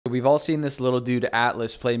We've all seen this little dude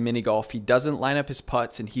Atlas play mini golf. He doesn't line up his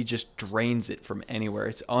putts and he just drains it from anywhere.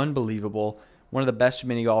 It's unbelievable. One of the best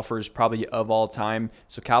mini golfers probably of all time.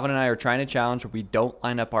 So Calvin and I are trying to challenge where we don't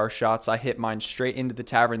line up our shots. I hit mine straight into the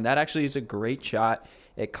tavern. That actually is a great shot.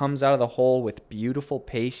 It comes out of the hole with beautiful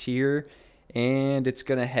pace here, and it's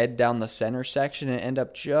going to head down the center section and end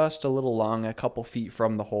up just a little long, a couple feet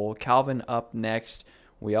from the hole. Calvin up next.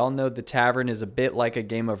 We all know the tavern is a bit like a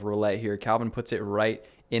game of roulette here. Calvin puts it right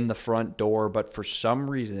in the front door, but for some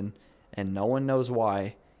reason, and no one knows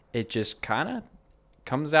why, it just kind of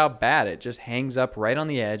comes out bad. It just hangs up right on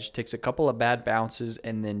the edge, takes a couple of bad bounces,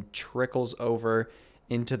 and then trickles over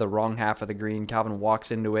into the wrong half of the green. Calvin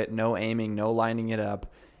walks into it, no aiming, no lining it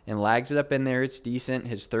up, and lags it up in there. It's decent.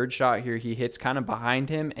 His third shot here, he hits kind of behind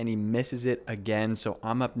him, and he misses it again. So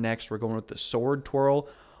I'm up next. We're going with the sword twirl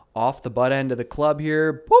off the butt end of the club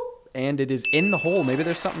here. Boop, and it is in the hole. Maybe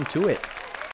there's something to it.